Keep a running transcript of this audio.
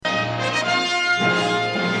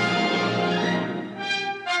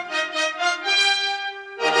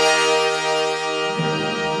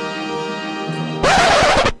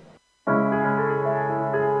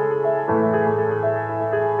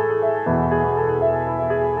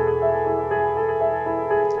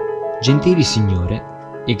Gentili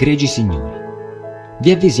signore, egregi signori, vi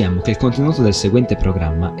avvisiamo che il contenuto del seguente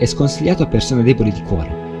programma è sconsigliato a persone deboli di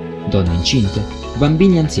cuore, donne incinte,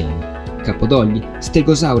 bambini anziani, capodogli,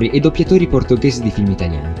 stegosauri e doppiatori portoghesi di film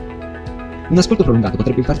italiani. Un ascolto prolungato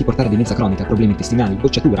potrebbe infatti portare a demenza cronica, problemi intestinali,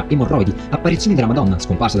 bocciatura, emorroidi, apparizioni della Madonna,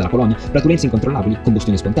 scomparsa della colonia, flatulenze incontrollabili,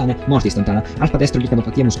 combustione spontanea, morte istantanea,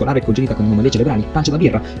 alfa-destro-licanopatia muscolare congenita con anomalie cerebrali, pancia da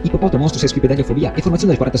birra, ipopoto monstro sesquipedaliofobia e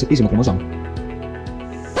formazione del 47esimo cromosoma.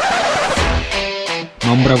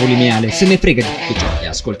 Ma un bravo lineale se ne frega di tutto ciò e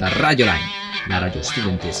ascolta Radio Line, la radio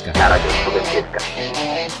studentesca. La radio studentesca.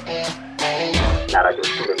 La radio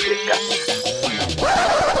studentesca.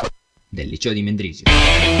 Del liceo di Mendrisio.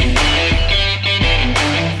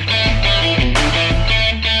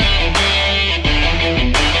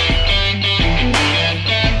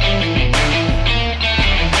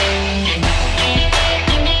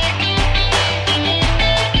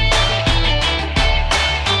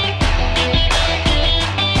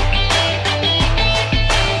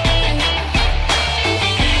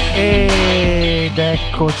 Ed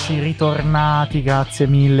eccoci ritornati, grazie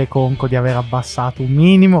mille Conco di aver abbassato un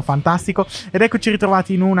minimo, fantastico. Ed eccoci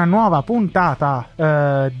ritrovati in una nuova puntata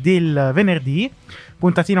del venerdì,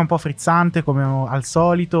 puntatina un po' frizzante come al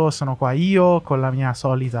solito. Sono qua io con la mia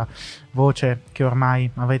solita voce che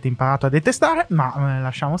ormai avete imparato a detestare, ma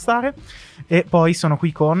lasciamo stare. E poi sono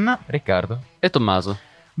qui con Riccardo e Tommaso.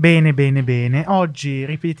 Bene, bene, bene. Oggi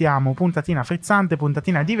ripetiamo puntatina frizzante,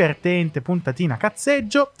 puntatina divertente, puntatina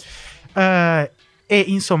cazzeggio. E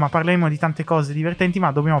insomma parleremo di tante cose divertenti,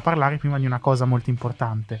 ma dobbiamo parlare prima di una cosa molto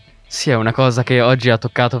importante. Sì, è una cosa che oggi ha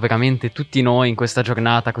toccato veramente tutti noi in questa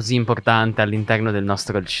giornata così importante all'interno del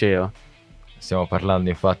nostro liceo. Stiamo parlando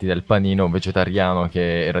infatti del panino vegetariano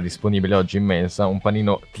che era disponibile oggi in mensa, un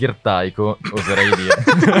panino tirtaico, oserei dire.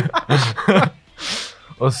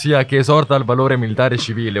 Ossia che esorta al valore militare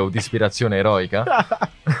civile o di ispirazione eroica.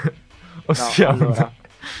 Ossia... No, allora,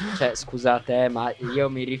 cioè, scusate, ma io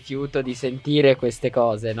mi rifiuto di sentire queste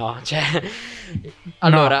cose, no? Cioè,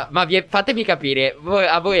 allora, ma fatemi capire,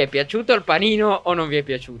 a voi è piaciuto il panino o non vi è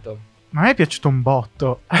piaciuto? Ma a me è piaciuto un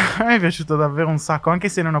botto. A me è piaciuto davvero un sacco, anche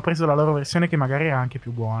se non ho preso la loro versione che magari era anche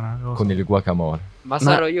più buona. Con il guacamole. Ma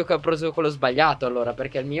sarò io che ho preso quello sbagliato allora,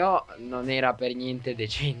 perché il mio non era per niente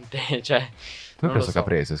decente, cioè... Tu hai preso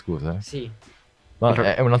caprese, scusa? Sì. Ma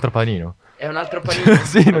è un altro panino. È un altro panino?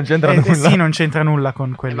 Sì, non c'entra nulla. Sì, non c'entra nulla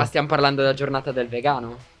con quello. Ma stiamo parlando della giornata del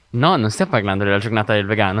vegano? No, non stiamo parlando della giornata del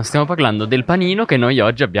vegano, stiamo parlando del panino che noi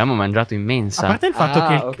oggi abbiamo mangiato in mensa. A parte il fatto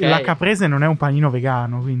che okay. la caprese non è un panino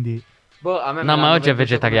vegano, quindi... A me no, ma oggi è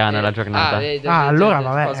vegetariana la giornata. Allora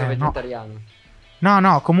vabbè, cosa vegetariano.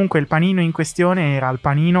 No, comunque il panino in questione era il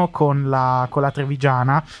panino con la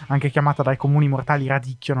trevigiana, anche chiamata dai comuni mortali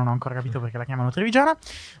radicchio, non ho ancora capito perché la chiamano trevigiana,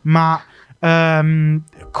 ma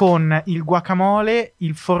con il guacamole,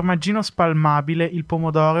 il formaggino spalmabile, il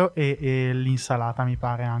pomodoro e l'insalata, mi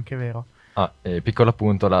pare anche, vero? Piccolo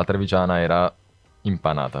appunto, la trevigiana era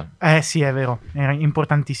impanata. Sì, è vero, era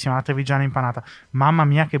importantissima la trevigiana impanata. Mamma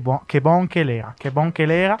mia, che bon che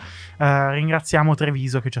l'era. Ringraziamo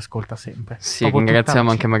Treviso che ci ascolta sempre. Sì,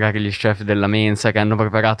 ringraziamo anche magari gli chef della mensa che hanno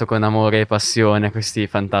preparato con amore e passione questi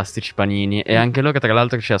fantastici panini. E anche loro tra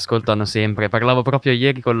l'altro ci ascoltano sempre. Parlavo proprio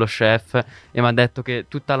ieri con lo chef e mi ha detto che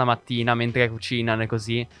tutta la mattina mentre cucinano e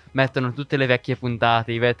così mettono tutte le vecchie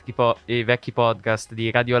puntate, i vecchi podcast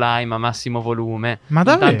di Radio Lime a massimo volume. Ma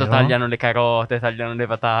davvero? Intanto tagliano le carote, tagliano le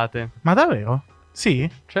patate. Ma davvero? Sì?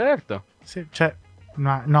 Certo. Sì, cioè...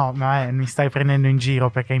 No, mi stai prendendo in giro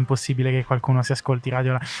perché è impossibile che qualcuno si ascolti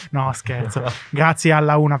Radio Line. No, scherzo. Grazie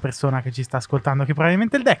alla una persona che ci sta ascoltando, che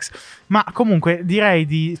probabilmente è il Dex. Ma comunque direi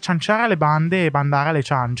di cianciare alle bande e bandare alle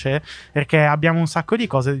ciance, perché abbiamo un sacco di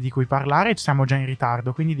cose di cui parlare e siamo già in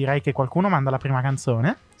ritardo. Quindi direi che qualcuno manda la prima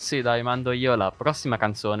canzone. Sì, dai, mando io. La prossima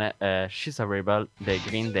canzone è She's a Rebel dei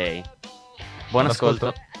Green Day. Buon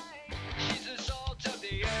ascolto.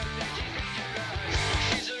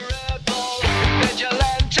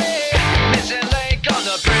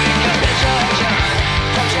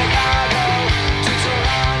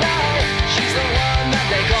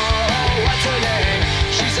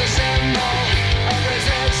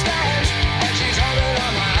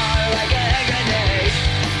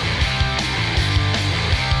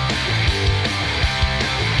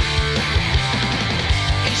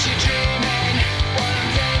 Is she dreaming what I'm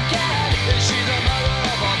thinking? Is she the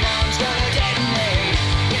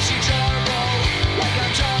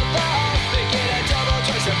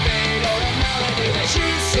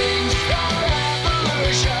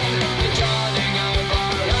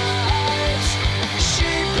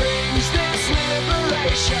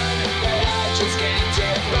liberation, but I just can't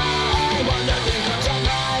get by when nothing comes on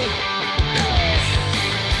my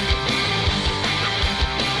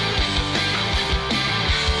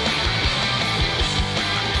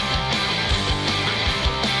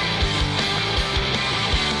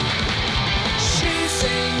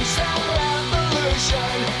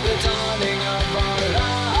liberation, the dawning of our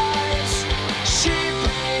lives. She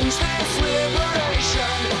brings this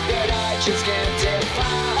liberation that I just can't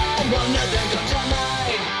define. Well, nothing comes at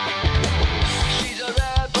night. She's a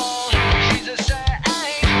rebel, she's a saint,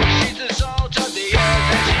 she's the salt of the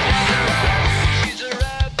earth and she's dangerous. She's a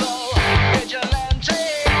rebel, vigilante,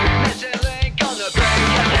 missing link on the brink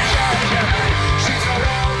of the treasure. She's a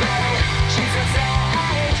rebel, she's a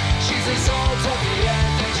saint, she's the salt of the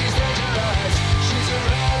earth and she's dangerous. She's a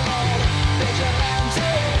rebel,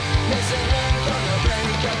 vigilante, missing link on the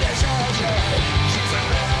brink of the treasure. She's a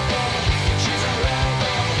rebel, she's a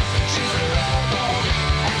rebel, she's a rebel,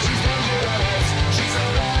 and she's dangerous. She's a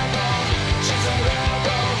rebel, she's a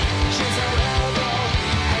rebel, she's a rebel,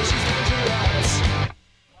 and she's dangerous.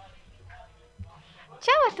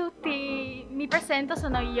 Ciao a tutti, mi presento,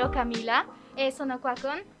 sono io Camila e sono qua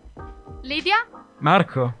con Lidia.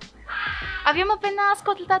 Marco. Abbiamo appena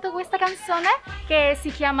ascoltato questa canzone che si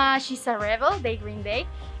chiama She's a Rebel dei Green Day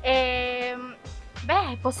e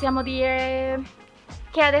beh, possiamo dire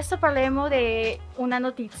che adesso parliamo di una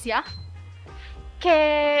notizia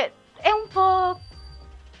che è un po'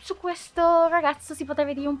 su questo ragazzo, si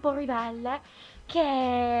potrebbe dire un po' ribelle,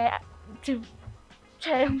 che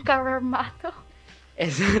c'è un carro armato.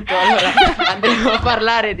 Esatto, allora andremo a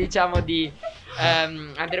parlare, diciamo, di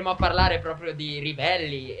andremo a parlare proprio di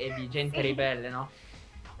ribelli e di gente Sì. ribelle, no?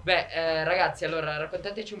 Beh, ragazzi, allora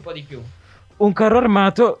raccontateci un po' di più. Un carro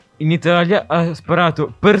armato in Italia ha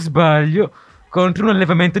sparato per sbaglio contro un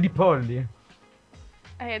allevamento di polli.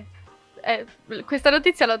 Questa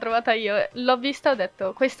notizia l'ho trovata io, l'ho vista e ho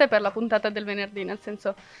detto questa è per la puntata del venerdì, nel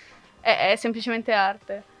senso è semplicemente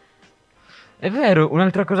arte. È vero,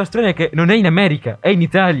 un'altra cosa strana è che non è in America, è in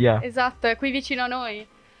Italia. Esatto, è qui vicino a noi.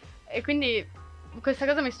 E quindi questa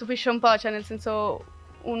cosa mi stupisce un po', cioè nel senso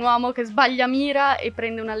un uomo che sbaglia mira e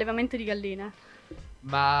prende un allevamento di galline.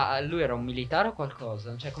 Ma lui era un militare o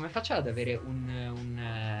qualcosa? Cioè, come faceva ad avere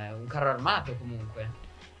un carro armato comunque?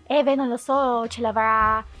 Beh, non lo so, ce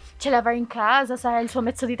l'avrà in casa, sarà il suo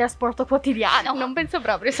mezzo di trasporto quotidiano. Non penso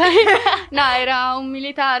proprio, sai? No, era un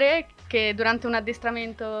militare che durante un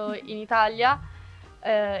addestramento in Italia,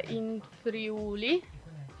 in Friuli,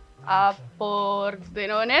 a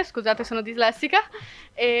Pordenone, scusate sono dislessica,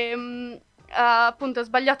 ha appunto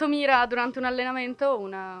sbagliato mira durante un allenamento,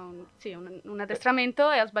 un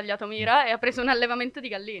addestramento, e ha sbagliato mira e ha preso un allevamento di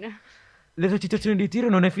galline. L'esercitazione di tiro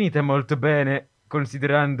non è finita molto bene,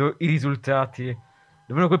 considerando i risultati.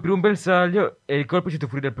 Dovevano colpire un bersaglio e il colpo è uscito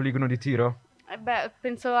fuori dal poligono di tiro. Beh,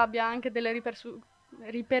 penso abbia anche delle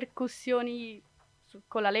ripercussioni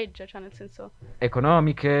con la legge, cioè nel senso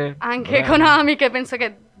Economiche. anche vabbè. economiche, penso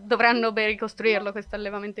che dovranno ricostruirlo questo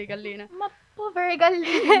allevamento di galline. Ma povere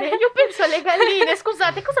galline, io penso alle galline,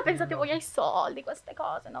 scusate, cosa pensate voi ai soldi, queste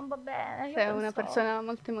cose, non va bene. io Sei penso- una persona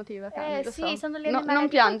molto emotiva, Cami, lo sì, so. sono gli No, animali. non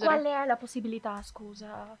piangere. Qual è la possibilità,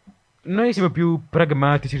 scusa? Noi siamo più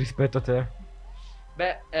pragmatici rispetto a te.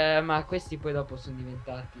 Beh, ma questi poi dopo sono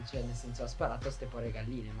diventati, cioè nel senso ha sparato a ste povere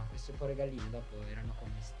galline, ma queste povere galline dopo erano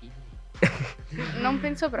commestibili. Non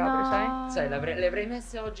penso proprio, No. sai? Sai, le avrei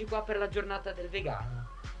messe oggi qua per la giornata del vegano.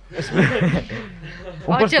 Un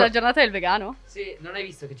po' Oggi è spa- la giornata del vegano? Sì, non hai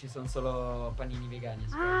visto che ci sono solo panini vegani? a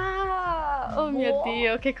scuola? Ah, oh mio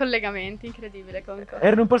Dio, che collegamenti, incredibile comunque.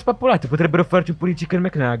 Erano un po' spappolati, potrebbero farci un po' di chicken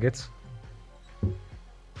McNuggets.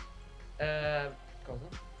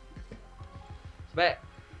 Cosa? Beh,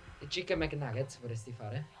 chicken McNuggets vorresti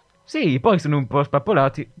fare? Sì, poi sono un po'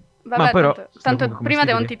 spappolati. Vabbè, ma però tanto sono comunque prima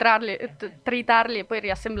devono commestibili. tritarli e poi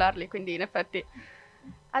riassemblarli, quindi in effetti...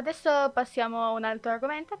 Adesso passiamo a un altro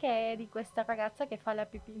argomento che è di questa ragazza che fa la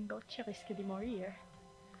pipì in doccia e rischia di morire.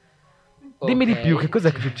 Dimmi di Ok. più, che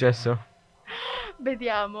cos'è che è successo?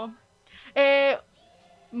 Vediamo.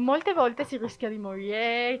 Molte volte si rischia di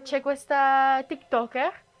morire. C'è questa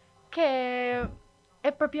TikToker che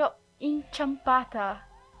è proprio inciampata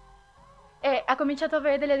e ha cominciato a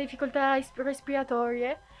avere delle difficoltà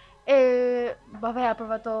respiratorie e vabbè, ha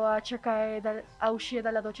provato a cercare a uscire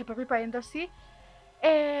dalla doccia per riprendersi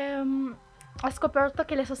e ha scoperto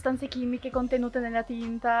che le sostanze chimiche contenute nella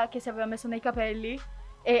tinta che si aveva messo nei capelli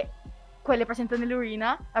e quelle presenti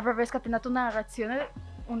nell'urina avrebbero scatenato una reazione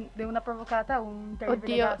di una provocata un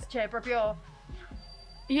terribile Oddio. gas. Cioè proprio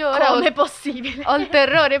Io ora come è possibile? ho il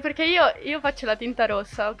terrore perché io faccio la tinta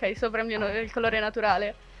rossa, ok, sopra il colore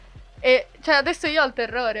naturale. E cioè adesso io ho il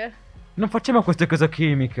terrore. Non facciamo questa cosa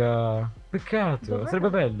chimica. Peccato, sarebbe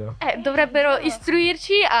bello. Dovrebbero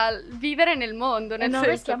istruirci a vivere nel mondo, nel non senso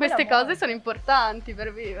rischiamo queste la cose morte. sono importanti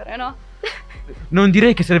per vivere, no? Non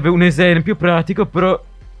direi che serve un esempio pratico, però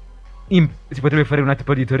si potrebbe fare una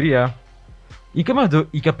tipo di teoria. In che modo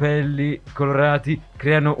i capelli colorati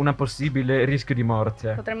creano un possibile rischio di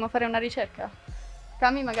morte? Potremmo fare una ricerca.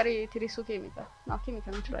 Cami, magari tiri su chimica. No,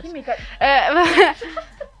 chimica non ce l'hai. Chimica. Vabbè.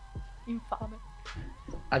 Infame.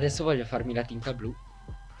 Adesso voglio farmi la tinta blu.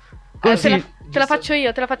 Te la Giusto? faccio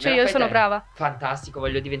io, Me la io fai sono te? brava. Fantastico,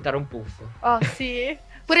 voglio diventare un puffo. Oh, sì.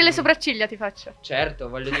 Pure le sopracciglia ti faccio. Certo,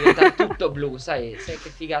 voglio diventare tutto blu, sai che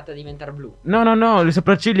figata diventare blu. No, le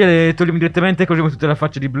sopracciglia le togliamo direttamente e cosiamo tutta la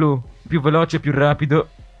faccia di blu. Più veloce, più rapido.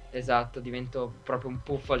 Esatto, divento proprio un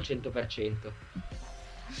puffo al 100%.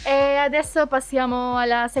 E adesso passiamo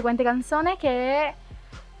alla seguente canzone che è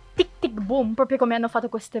Tic Tic Boom, proprio come hanno fatto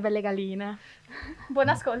queste belle galline. Buon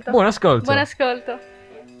ascolto. Buon ascolto. Buon ascolto.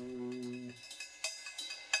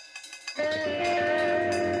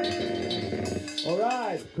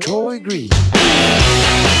 Troy Green.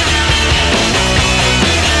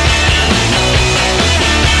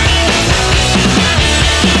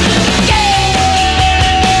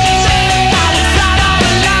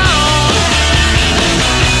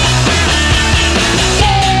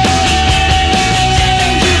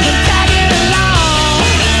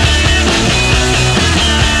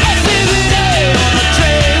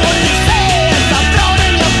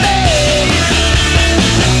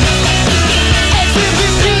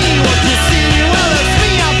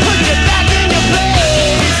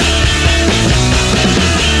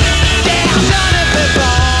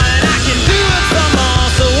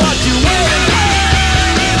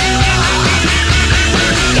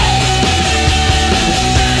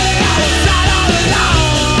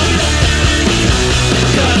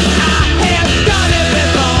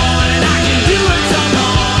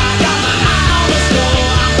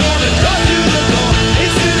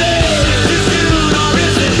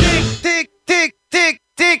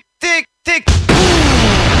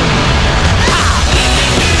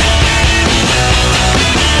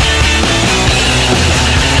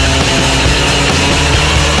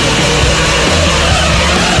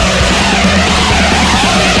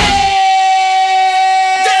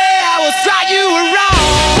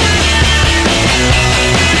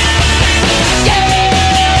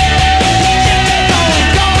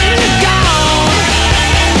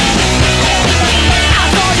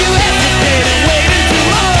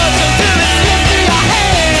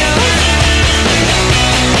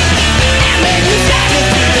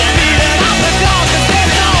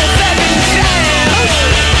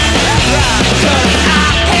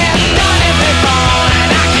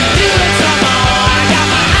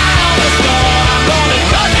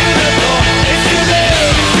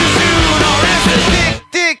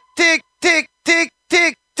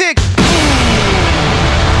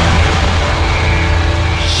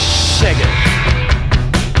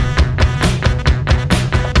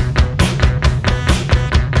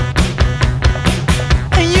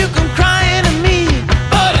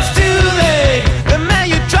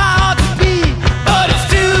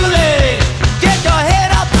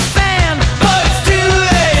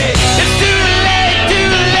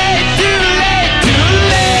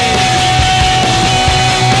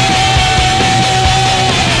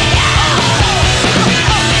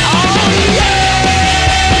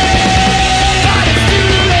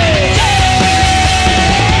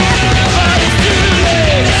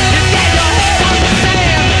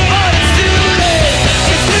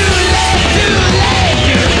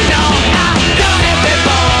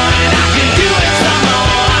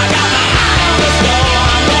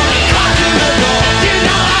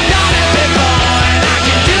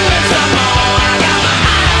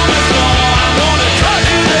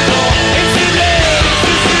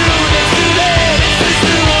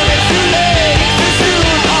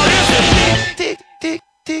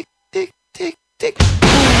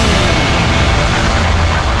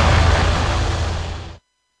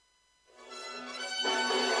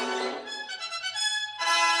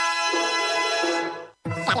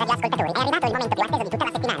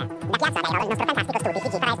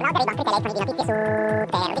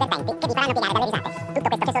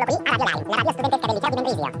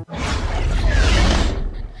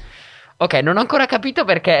 Ok, non ho ancora capito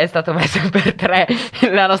perché è stato messo per 3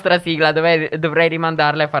 la nostra sigla. Dovrei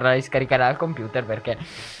rimandarla e farla riscaricare dal computer perché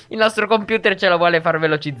il nostro computer ce la vuole far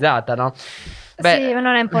velocizzata, no? Beh, sì, ma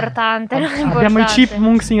non è importante. Non è Abbiamo i importante.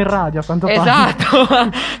 chipmunks in radio, a quanto pare. esatto.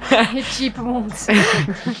 I chipmunks.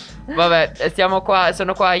 Vabbè, stiamo qua,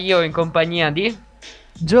 sono qua io in compagnia di...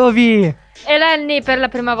 Giovi! E Lenny per la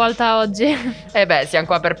prima volta oggi. E beh, siamo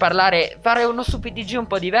qua per fare uno su PDG un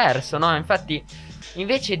po' diverso, no? Infatti,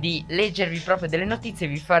 invece di leggervi proprio delle notizie,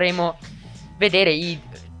 vi faremo vedere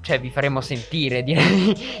cioè vi faremo sentire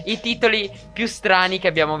direi i titoli più strani che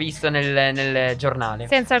abbiamo visto nel giornale.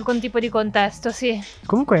 Senza alcun tipo di contesto, sì.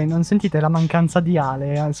 Comunque non sentite la mancanza di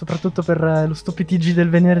Ale, soprattutto per lo Stupid TG del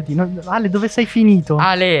venerdì. Ale, dove sei finito?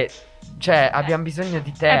 Ale, cioè abbiamo bisogno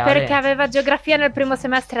di te. È perché Ale. aveva geografia nel primo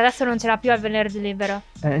semestre, adesso non ce l'ha più al venerdì libero.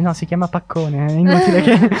 No, si chiama Paccone, è inutile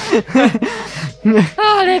che...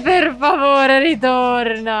 Ale, per favore,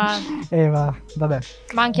 ritorna. Vabbè.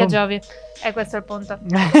 Manchi a Boh. Giovi. E questo è il punto.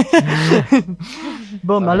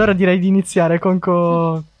 Boh, ma allora direi di iniziare,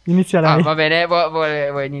 Conco. Inizia lei. Va bene,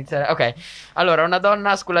 vuoi iniziare? Ok. Allora, una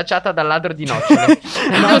donna sculacciata dal ladro di nocciole.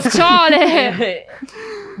 Nocciole!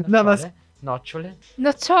 No, ma Nocciole?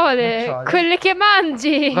 Nocciole, quelle che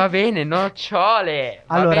mangi. Va bene, nocciole.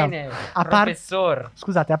 Va Allora, bene, professor.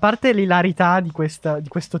 Scusate, a parte l'ilarità di questo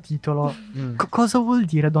titolo, cosa vuol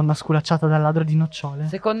dire donna sculacciata dal ladro di nocciole?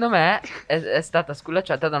 Secondo me è stata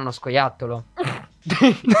sculacciata da uno scoiattolo.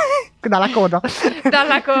 Dalla coda.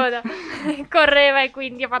 Dalla coda. Correva e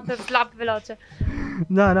quindi ha fatto slap veloce.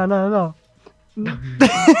 No.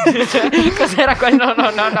 Cos'era quello? No.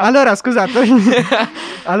 Allora, scusate.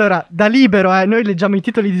 Allora, da Libero, noi leggiamo i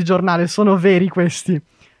titoli di giornale, sono veri questi.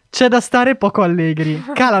 C'è da stare poco allegri.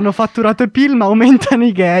 Calano fatturato e PIL, ma aumentano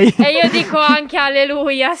i gay. E io dico anche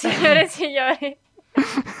alleluia, signore e signori.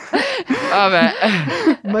 Vabbè.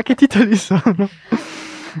 Ma che titoli sono?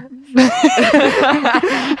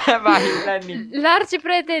 Vai, Lenny.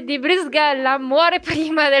 L'arciprete di Brisghella muore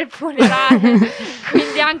prima del funerale.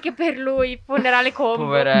 Quindi anche per lui funerale combo.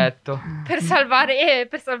 Poveretto. Per salvare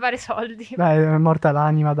soldi. Beh, è morta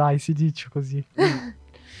l'anima, dai, si dice così.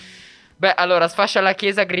 Beh, allora sfascia la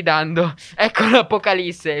chiesa gridando: ecco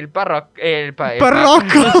l'Apocalisse, il parrocco.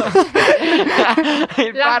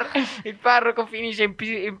 Il parroco finisce in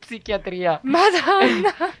psichiatria.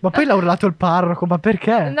 Madonna. Ma poi l'ha urlato il parroco, ma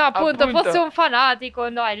perché? No, appunto, fosse un fanatico.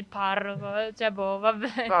 No, è il parroco. Cioè, boh,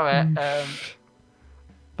 vabbè.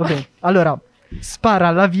 Vabbè, allora, spara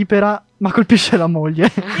alla vipera, ma colpisce la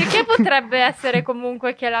moglie. Il che potrebbe essere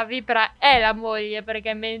comunque che la vipera è la moglie,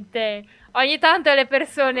 perché mentre ogni tanto le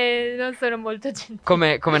persone non sono molto gentili.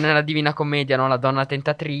 Come nella Divina Commedia, no? La donna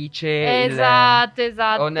tentatrice. Esatto.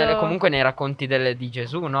 O comunque nei racconti di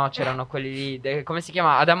Gesù, no? C'erano quelli lì, come si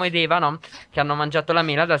chiama? Adamo ed Eva, no? Che hanno mangiato la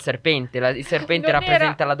mela dal serpente. Il serpente Non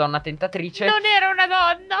rappresenta la donna tentatrice. Non era una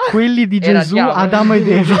donna. Quelli di Era Gesù, diavolo. Adamo ed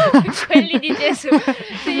Eva. Quelli di Gesù.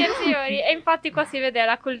 Signori e signori. E infatti qua si vede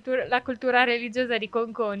la cultura religiosa di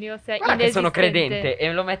Conconi, ossia Guarda che sono inesistente. credente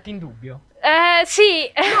e lo metti in dubbio. Sì.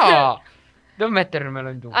 No, devo mettermelo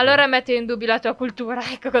in dubbio. Allora metti in dubbio la tua cultura,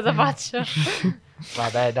 ecco cosa faccio.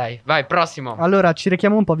 Vabbè, dai, vai, prossimo. Allora, ci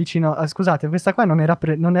rechiamo un po' vicino. Scusate, questa qua non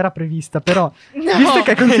era prevista, però No. visto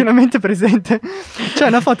che è continuamente presente, c'è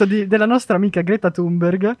una foto della nostra amica Greta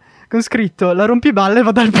Thunberg con scritto: la rompiballe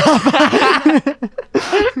va dal Papa.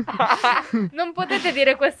 Non potete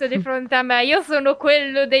dire questo di fronte a me. Io sono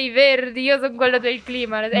quello dei verdi, io sono quello del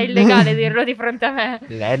clima. È illegale dirlo di fronte a me.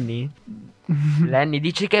 Lenny,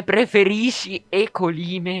 dici che preferisci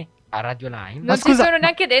Ecolime a Radio Lime? Non ci sono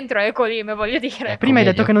neanche dentro Ecolime, voglio dire. Prima hai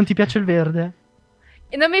detto che non ti piace il verde.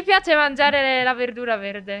 E non mi piace mangiare la verdura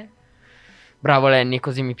verde. Bravo Lenny,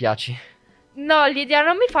 così mi piaci. No, Lidia,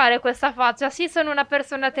 non mi fare questa faccia. Sì, sono una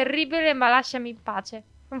persona terribile, ma lasciami in pace.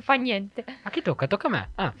 Non fa niente. A chi tocca? Tocca a me.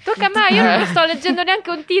 Ah. Tocca a me, io non sto leggendo neanche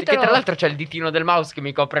un Che titolo. tra l'altro c'è il ditino del mouse che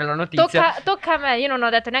mi copre la notizia. Tocca a me, io non ho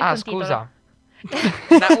detto neanche un titolo. Scusa.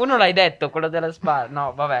 No, uno l'hai detto, quello della spara.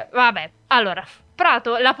 No, vabbè. Vabbè, allora,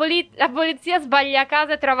 Prato, la polizia sbaglia a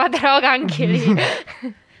casa e trova droga anche lì.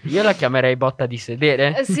 Io la chiamerei botta di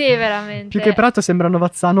sedere. Sì, veramente. Più che Prato sembrano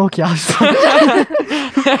Vazzano o Chiasso.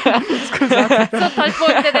 Scusate. Sotto al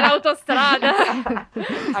ponte dell'autostrada.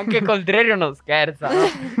 Anche col Drerio non scherza, no?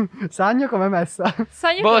 Sagno com'è messa?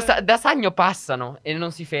 Da Sagno passano e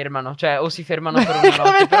non si fermano. Cioè, o si fermano per una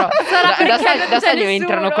notte. Però Sarà perché non da c'è Sagno nessuno.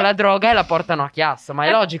 entrano con la droga e la portano a Chiasso. Ma è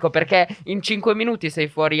logico, perché in 5 minuti sei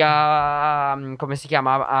fuori a... come si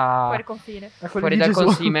chiama? Fuori confine. Fuori dal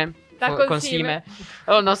consime. Dal Consime.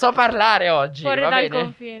 Oh, non so parlare oggi. Fuori va dal bene?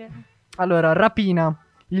 confine. Allora, rapina.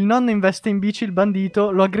 Il nonno investe in bici il bandito,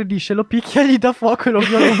 lo aggredisce, lo picchia, gli dà fuoco e lo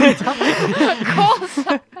violenta.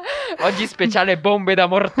 Cosa? Oggi speciale bombe da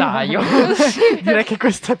mortaio. Direi che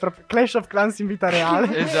questo è proprio Clash of Clans in vita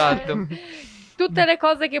reale. Esatto. Tutte le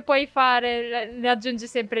cose che puoi fare ne aggiungi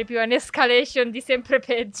sempre più. È un'escalation di sempre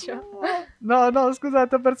peggio. No,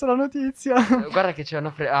 scusate, ho perso la notizia. Guarda che c'è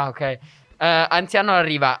una... ok. Anziano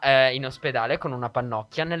arriva in ospedale con una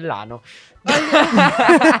pannocchia nell'ano. No,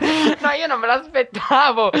 io non me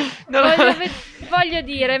l'aspettavo. Voglio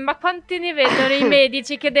dire, ma quanti ne vedono i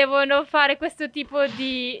medici che devono fare questo tipo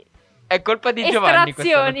di È colpa di Giovanni questa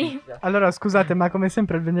Estrazioni. notizia. Allora, scusate, ma come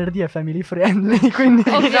sempre il venerdì è family friendly, quindi...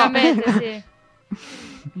 Ovviamente sì.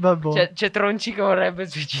 Vabbè. C'è Tronci che vorrebbe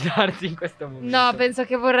suicidarsi in questo momento. No, penso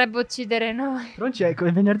che vorrebbe uccidere noi. Tronci, ecco,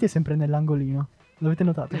 il venerdì è sempre nell'angolino. L'avete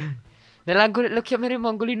notato? Lo chiameremo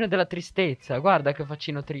angolino della tristezza. Guarda che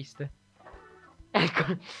faccino triste. Ecco,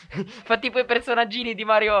 fa tipo i personaggini di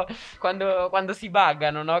Mario quando si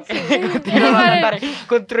buggano, no? Che continuano ad andare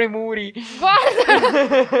contro i muri.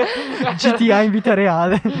 Guarda! GTA in vita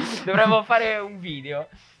reale. Dovremmo fare un video,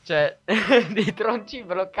 cioè, di Tronci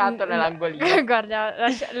bloccato nell'angolino. Guarda,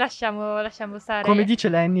 lasciamo stare. Come dice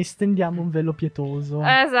Lenny, stendiamo un velo pietoso.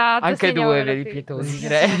 Esatto. Anche segniamo due le veli pi- pietosi,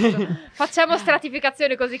 Esatto. direi. Facciamo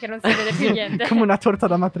stratificazione così che non si vede più niente. Come una torta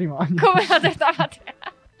da matrimonio. Come la torta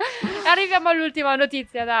matrimonio. Arriviamo all'ultima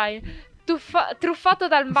notizia, dai. Truffato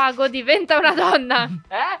dal mago diventa una donna.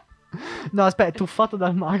 No, aspetta, tuffato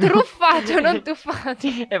dal mago. Truffato, non tuffato.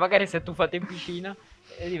 E magari si è tuffata in piscina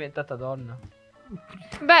è diventata donna.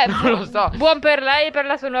 Beh, Non lo so. buon per lei e per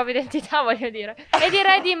la sua nuova identità, voglio dire. E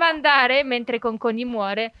direi di mandare, mentre Conconi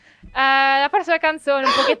muore, la prossima canzone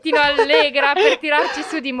un pochettino allegra per tirarci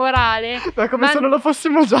su di morale. Ma come se non lo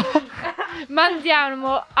fossimo già.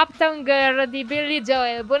 Mandiamo Uptown Girl di Billy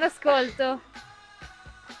Joel. Buon ascolto.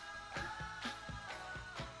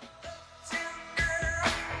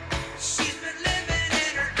 She's been living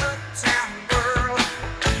in her uptown world.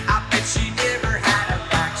 I bet she never had a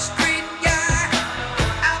backstreet guy.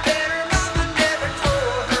 I bet her mama never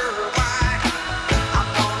told her why. I'm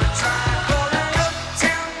gonna try for her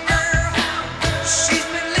uptown girl. She's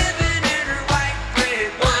been living in her white bread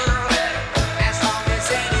world as long as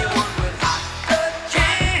anyone with hot blood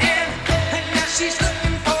can. And now she's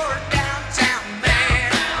looking for a downtown man.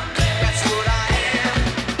 That's what I am.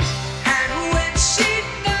 And when she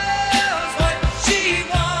knows what she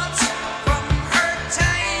wants from her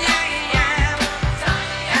time,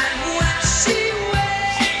 and when she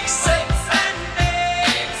wakes up and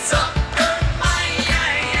makes up her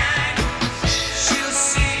mind, she'll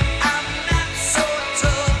see I'm not so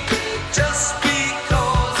tough just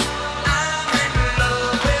because I'm in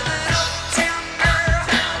love with an uptown girl.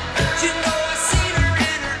 You know I seen her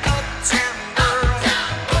in her uptown world.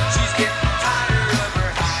 She's getting tired of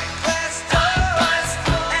her high class toys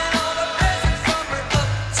and all the presents from her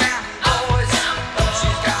uptown boys.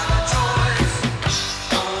 She's got a choice.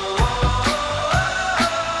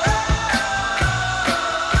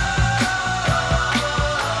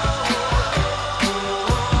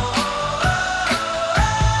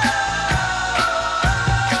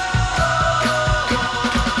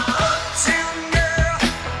 Uptown girl,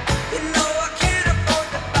 you know I can't afford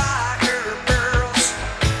to buy her pearls,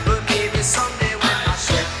 but maybe someday when my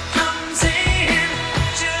check comes in,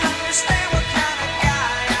 she'll understand what kind of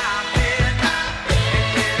guy I've been, and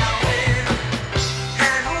then I'll win.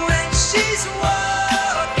 And when she's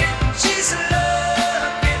walking, she's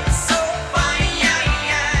looking so fine,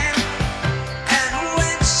 and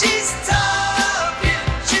when she's talking,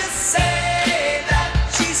 she'll say that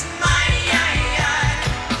she's mine.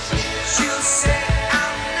 She'll say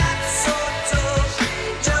I'm not so tough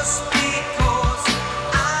just because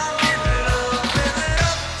I'm in love with an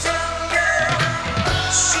uptown girl.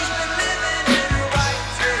 She's been living in her white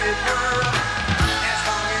bread world as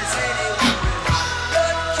long as anyone with hot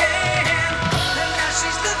blood can. And now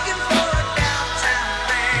she's looking for a downtown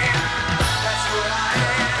man. That's what I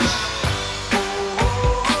am.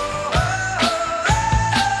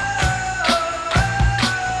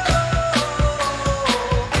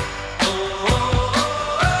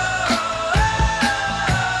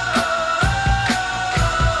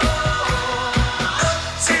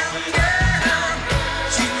 Uptown girl,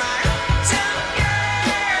 she's my uptown girl.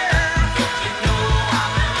 You know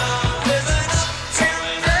I'm in love with an uptown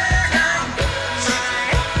girl. My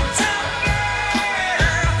uptown girl.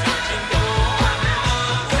 You know I'm in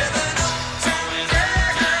love with an uptown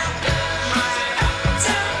girl. My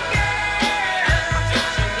uptown girl.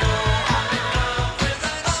 You know I'm in love with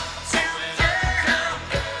an uptown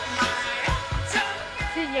girl.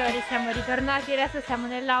 Signori, siamo ritornati. Adesso siamo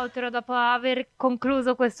nell'outro dopo aver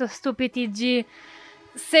concluso questo stupid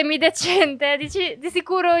semidecente. Di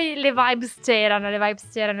sicuro le vibes c'erano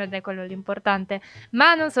ed è quello l'importante.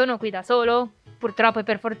 Ma non sono qui da solo, purtroppo e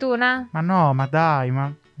per fortuna. Ma no, ma dai,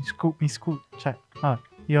 ma mi scusi. Cioè, vabbè,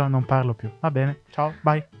 io non parlo più. Va bene, ciao,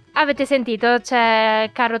 bye. Avete sentito? C'è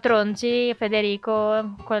Caro Tronci,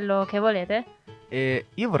 Federico, quello che volete. E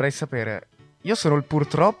io vorrei sapere, io sono il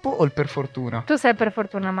purtroppo o il per fortuna? Tu sei per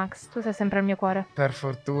fortuna, Max. Tu sei sempre al mio cuore. Per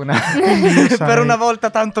fortuna. Io sarei- Per una volta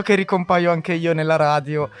tanto che ricompaio anche io nella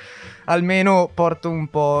radio, almeno porto un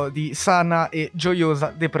po' di sana e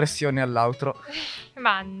gioiosa depressione all'outro.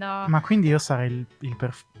 Ma no. Ma quindi io sarei il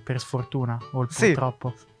per sfortuna o il Sì.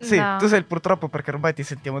 purtroppo? Sì, No. tu sei il purtroppo perché ormai ti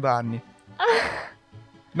sentiamo da anni.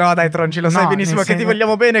 No, dai, Tronci, lo sai No, benissimo nel che ti senso-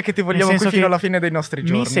 vogliamo bene e che ti nel vogliamo qui senso fino che alla fine dei nostri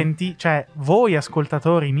giorni. Cioè, voi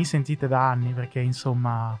ascoltatori mi sentite da anni perché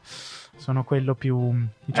insomma sono quello più,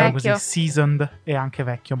 diciamo Vecchio. così, seasoned e anche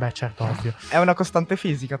vecchio. Beh, certo, ovvio. È una costante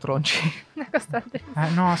fisica, Tronci. Una costante.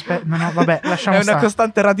 No, aspetta, no, vabbè, lasciamo È una stare.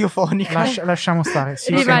 costante radiofonica. Lasciamo stare.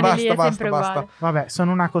 Sì, Rimane sì. lì, è sempre uguale. Vabbè,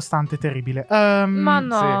 sono una costante terribile. Ma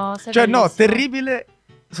no, sei Cioè, no, bellissimo. terribile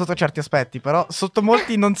sotto certi aspetti, però sotto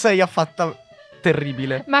molti non sei affatto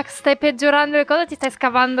terribile. Max, stai peggiorando le cose, ti stai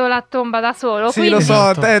scavando la tomba da solo. Sì, quindi... lo so,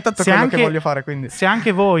 Esatto. è tanto Se quello anche- che voglio fare, quindi. Se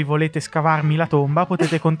anche voi volete scavarmi la tomba,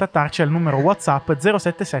 potete contattarci al numero WhatsApp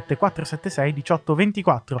 077 476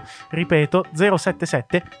 1824. Ripeto,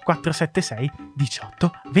 077 476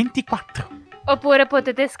 1824. Oppure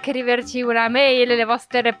potete scriverci una mail, le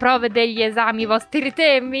vostre prove degli esami, i vostri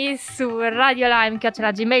temi su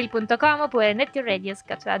radiolime@gmail.com oppure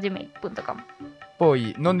netradios@gmail.com.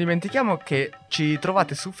 Poi non dimentichiamo che ci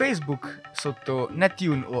trovate su Facebook sotto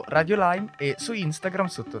Nettune o Radio Lime e su Instagram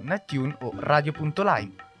sotto Nettune o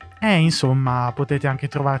Radio.lime. Insomma, potete anche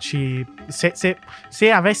trovarci.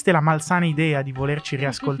 Se aveste la malsana idea di volerci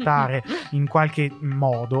riascoltare in qualche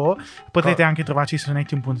modo, potete anche trovarci su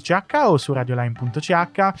nettune.ch o su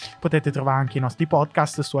radioline.ch. Potete trovare anche i nostri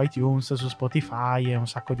podcast su iTunes, su Spotify e un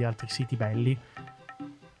sacco di altri siti belli.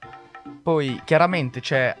 Poi chiaramente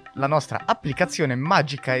c'è la nostra applicazione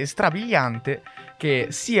magica e strabiliante che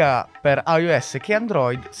sia per iOS che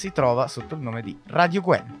Android si trova sotto il nome di Radio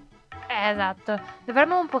Gwen. Esatto,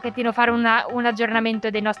 dovremmo un pochettino fare un aggiornamento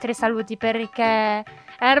dei nostri saluti perché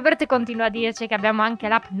Herbert continua a dirci che abbiamo anche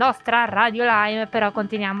l'app nostra Radio Lime, però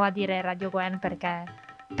continuiamo a dire Radio Gwen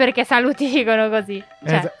perché saluti dicono così,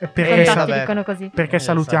 cioè perché contatti dicono così. Perché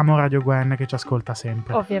salutiamo Radio Gwen che ci ascolta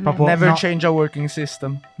sempre. Ovviamente. Proprio- Never no, change a working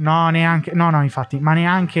system. no, neanche. No, infatti, ma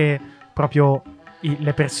neanche proprio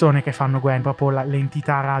le persone che fanno Gwen, proprio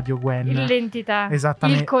l'entità Radio Gwen. L'entità,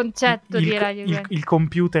 Esattamente. il concetto di Radio Gwen. Il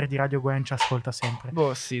computer di Radio Gwen ci ascolta sempre.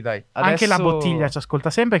 Boh, sì, dai. Anche la Adesso- bottiglia ci ascolta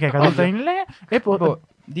sempre, che è caduta Ovvio. in lei. E poi. Boh,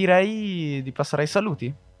 direi di passare ai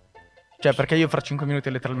saluti. Cioè, perché io fra 5 minuti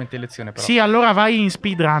è letteralmente lezione, però. Sì, allora vai in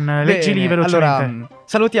speedrun, leggi lì Bene, velocemente. allora,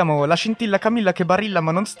 salutiamo la scintilla Camilla che barilla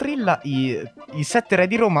ma non strilla, i 7 re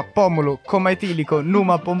di Roma, Pomolo, Coma Etilico,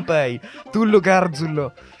 Numa Pompei, Tullo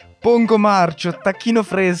Garzullo, Pongo Marcio, Tacchino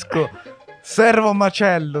Fresco, Servo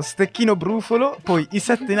Macello, Stecchino Brufolo, poi i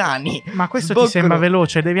 7 nani. Ma questo Sboccolo, ti sembra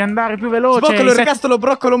veloce, devi andare più veloce. Sboccolo, I set- Ergastolo,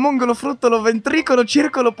 Broccolo, Mongolo, Fruttolo, Ventricolo,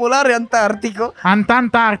 Circolo, Polare, Antartico.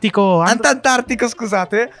 Antantartico. Antantartico,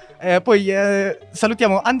 scusate. Poi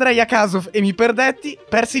salutiamo Andrea Casov e Mi Perdetti,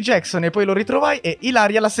 Percy Jackson e poi lo ritrovai e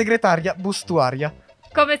Ilaria la segretaria bustuaria.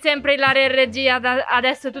 Come sempre Ilaria in regia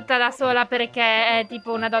adesso tutta da sola perché è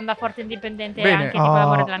tipo una donna forte e indipendente e Bene. anche tipo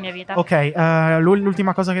l'amore della mia vita. Ok,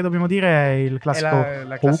 l'ultima cosa che dobbiamo dire è il classico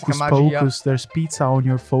la classica Hocus magia. Pocus, there's pizza on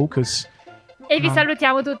your focus. E vi No.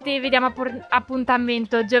 salutiamo tutti, vi diamo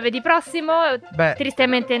appuntamento giovedì prossimo. Beh.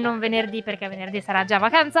 Tristemente non venerdì perché venerdì sarà già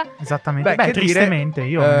vacanza. Esattamente. Beh, Beh, che dire, tristemente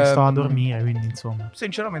io me ne sto a ehm, dormire, quindi insomma.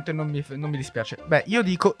 Sinceramente non mi dispiace. Beh, io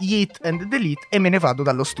dico yeet and delete e me ne vado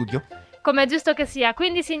dallo studio. Come è giusto che sia.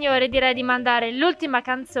 Quindi signori direi di mandare l'ultima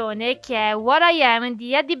canzone che è What I Am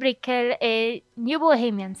di Eddie Brickell e New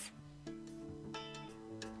Bohemians.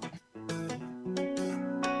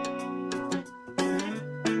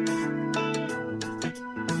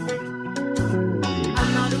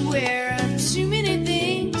 I'm not aware of too many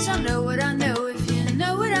things. I know what I know if you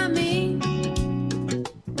know what I mean.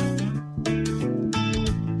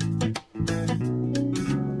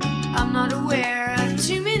 I'm not aware of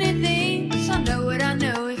too many things. I know what I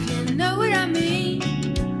know if you know what I mean.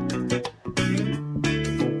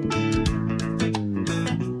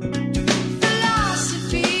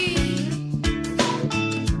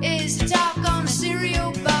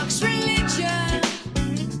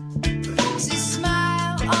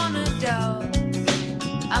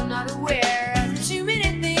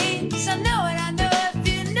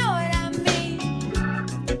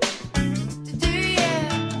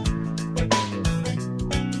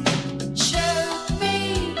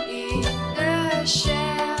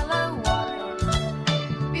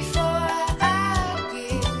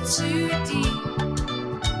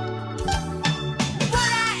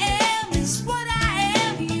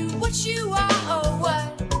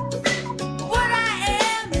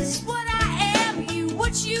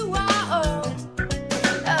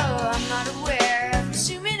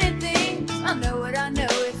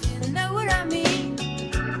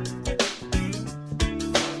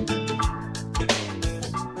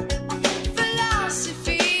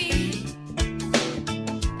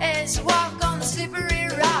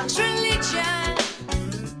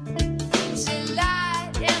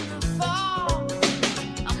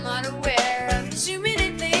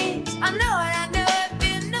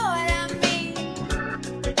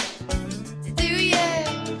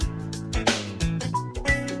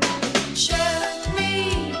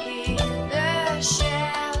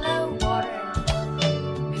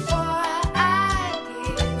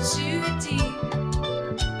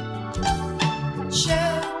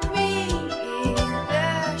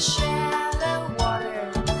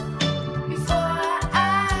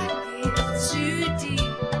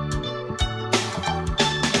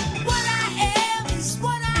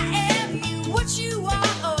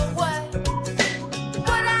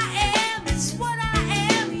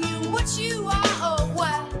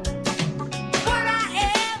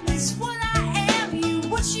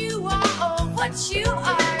 you